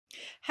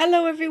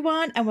Hello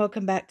everyone and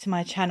welcome back to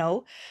my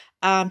channel.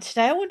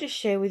 Today I want to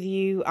share with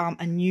you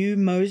a new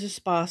Moses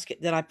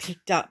basket that I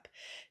picked up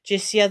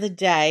just the other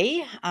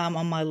day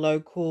on my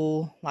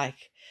local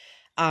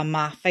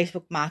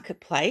Facebook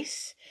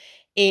marketplace.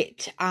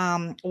 It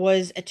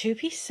was a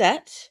two-piece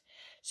set,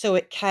 so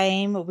it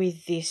came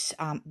with this.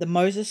 The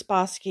Moses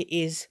basket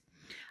is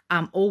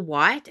all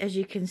white, as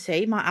you can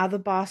see. My other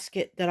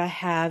basket that I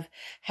have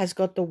has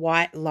got the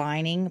white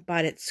lining,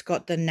 but it's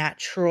got the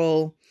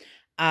natural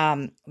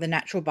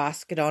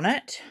basket on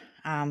it,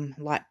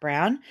 light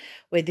brown,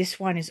 where this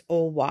one is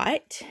all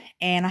white.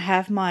 And I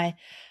have my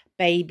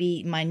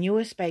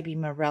newest baby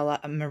Maria,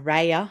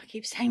 I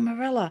keep saying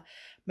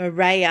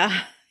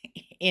Maria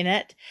in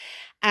it.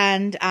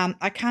 And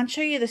I can't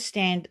show you the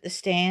stand. The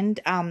stand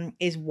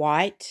is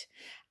white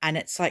and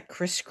it's like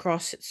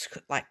crisscross. It's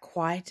like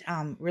quite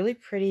really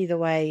pretty the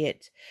way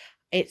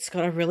it's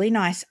got a really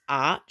nice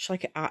arch,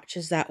 like it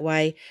arches that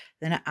way,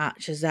 then it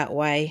arches that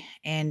way,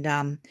 and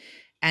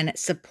it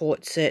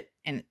supports it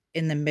in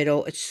the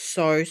middle. It's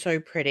so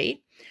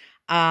pretty.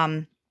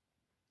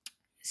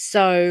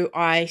 So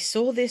I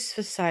saw this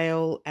for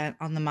sale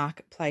on the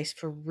marketplace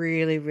for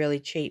really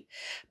cheap,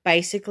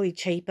 basically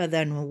cheaper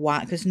than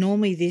one, because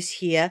normally this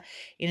here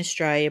in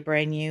Australia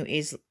brand new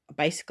is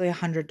basically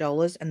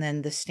 $100, and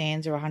then the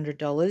stands are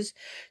 $100.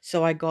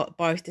 So I got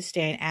both the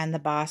stand and the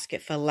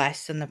basket for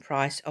less than the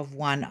price of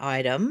one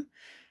item.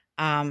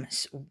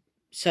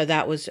 So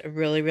that was a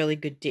really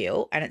good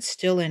deal, and it's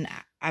still in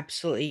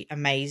absolutely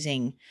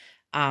amazing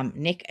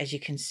nick, as you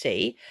can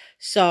see.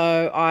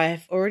 So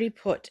I've already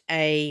put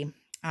a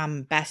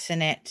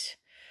bassinet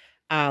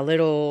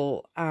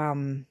little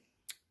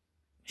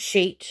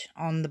sheet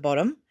on the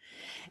bottom,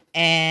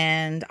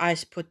 and I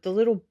just put the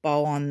little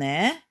bow on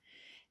there,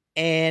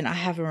 and I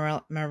have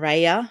a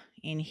Maria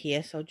in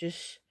here, so I'll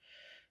just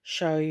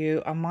show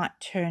you. I might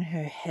turn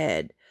her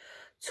head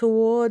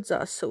towards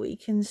us so we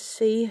can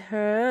see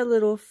her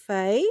little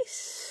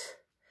face.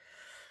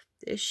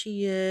 There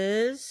she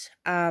is.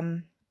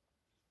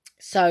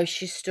 So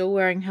she's still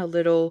wearing her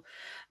little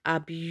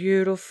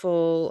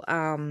beautiful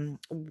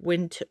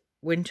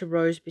winter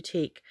rose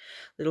boutique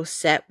little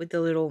set with the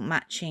little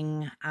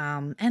matching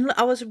and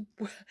I was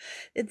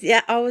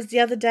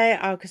the other day,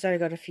 because I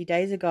got a few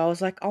days ago, I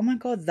was like, oh my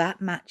god, that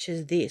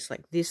matches this,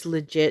 like this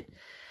legit,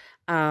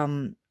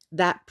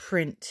 that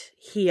print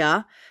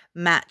here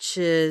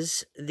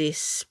matches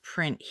this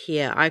print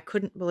here. I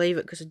couldn't believe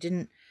it because I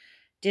didn't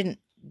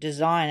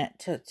design it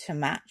to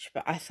match,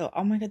 but I thought,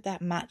 oh my god,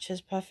 that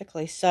matches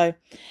perfectly. So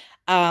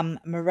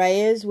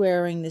Maria's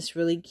wearing this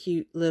really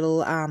cute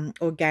little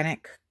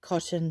organic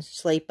cotton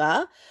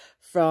sleeper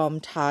from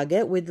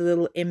Target with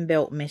little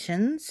inbuilt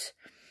mittens,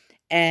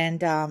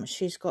 and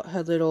she's got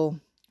her little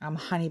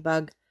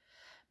honeybug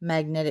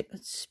magnetic,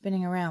 it's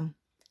spinning around,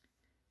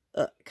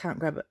 can't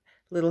grab it,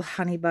 little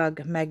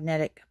honeybug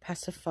magnetic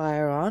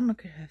pacifier on.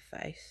 Look at her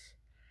face,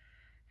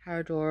 how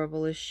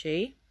adorable is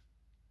she?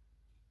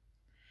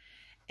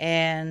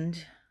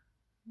 And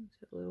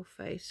a little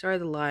face. Sorry,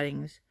 the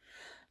lighting's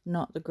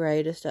not the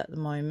greatest at the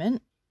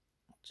moment.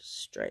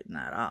 Just straighten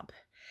that up.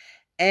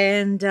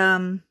 And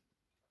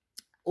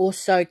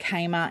also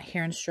Kmart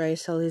here in Australia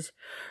sell these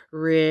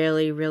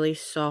really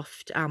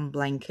soft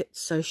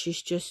blankets. So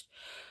she's just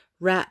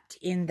wrapped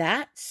in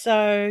that.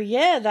 So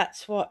yeah,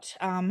 that's what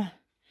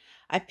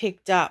I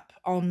picked up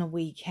on the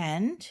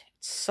weekend.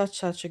 It's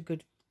such a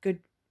good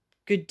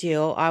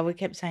deal. I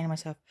kept saying to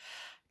myself,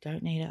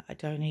 don't need it, I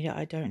don't need it,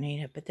 I don't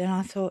need it. But then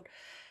I thought,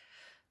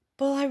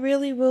 well, I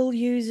really will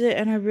use it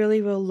and I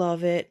really will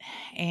love it.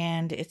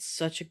 And it's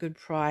such a good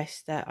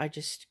price that I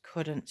just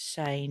couldn't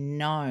say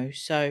no.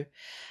 So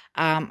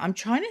I'm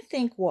trying to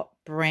think what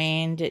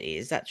brand it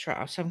is. That's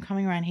right. So I'm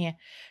coming around here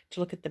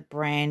to look at the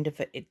brand of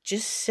it. It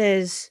just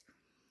says,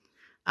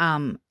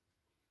 C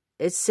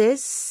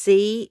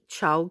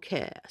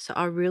Childcare. So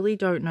I really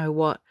don't know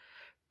what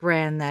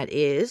brand that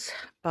is,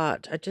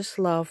 but I just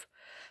love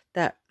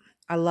that.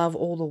 I love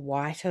all the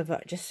white of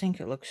it. I just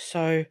think it looks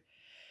so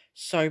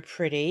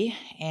pretty.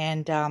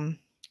 And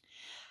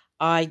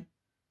I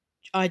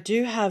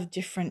do have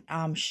different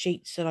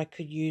sheets that I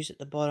could use at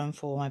the bottom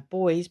for my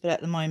boys, but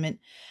at the moment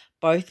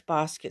both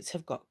baskets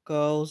have got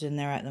girls in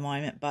there at the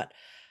moment. But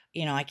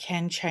you know, I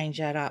can change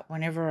that up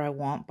whenever I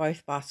want.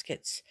 Both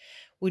baskets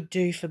would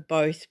do for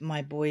both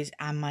my boys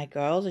and my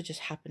girls. I just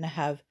happen to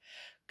have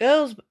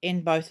girls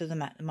in both of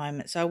them at the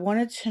moment. So I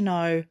wanted to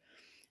know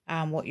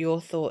what your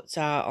thoughts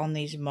are on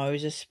these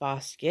Moses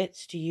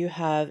baskets. Do you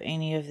have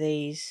any of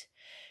these?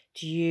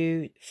 Do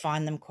you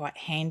find them quite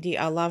handy?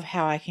 I love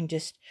how I can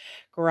just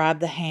grab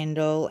the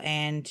handle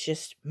and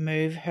just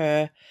move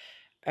her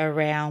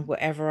around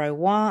wherever I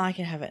want. I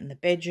can have it in the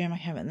bedroom, I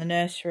can have it in the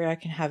nursery, I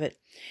can have it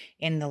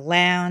in the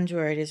lounge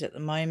where it is at the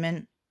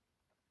moment.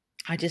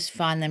 I just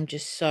find them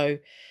just so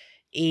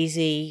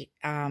easy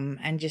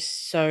and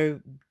just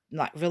so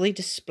like really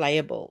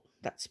displayable.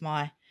 That's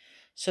my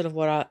sort of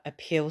what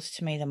appeals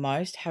to me the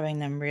most, having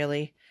them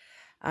really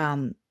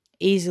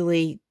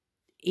easily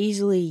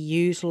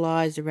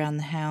utilized around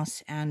the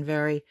house and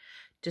very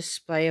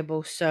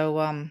displayable.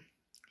 So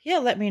yeah,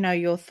 let me know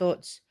your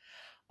thoughts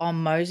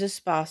on Moses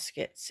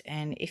baskets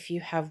and if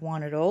you have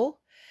one at all.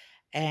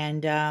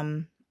 And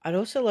I'd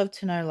also love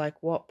to know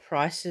like what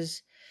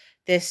prices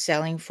they're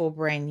selling for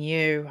brand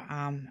new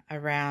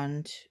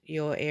around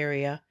your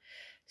area.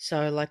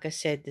 So like I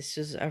said, this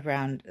is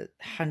around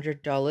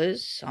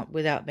 $100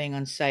 without being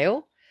on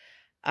sale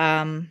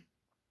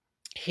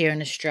here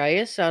in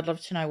Australia. So I'd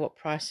love to know what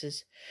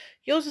prices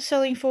yours are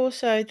selling for.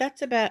 So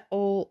that's about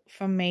all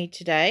from me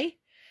today.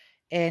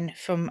 And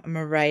from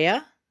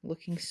Maria,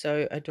 looking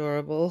so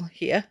adorable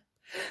here.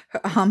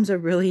 Her arms are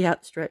really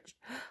outstretched.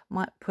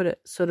 Might put it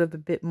sort of a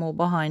bit more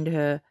behind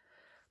her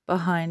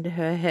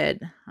head.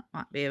 That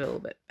might be a little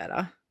bit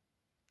better.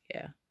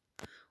 Yeah.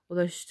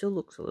 Although she still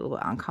looks a little bit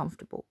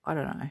uncomfortable. I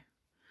don't know.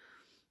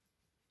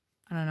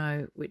 I don't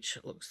know which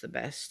looks the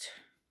best.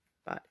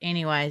 But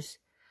anyways,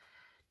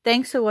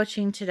 thanks for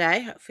watching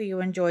today. Hopefully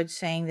you enjoyed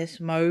seeing this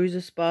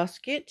Moses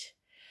basket.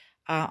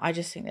 I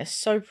just think they're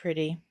so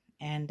pretty.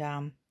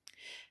 And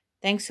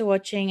thanks for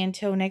watching.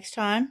 Until next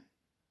time,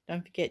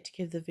 don't forget to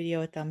give the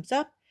video a thumbs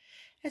up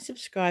and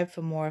subscribe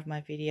for more of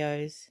my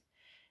videos.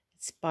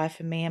 It's bye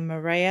for me and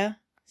Maria.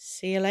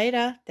 See you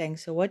later.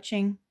 Thanks for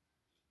watching.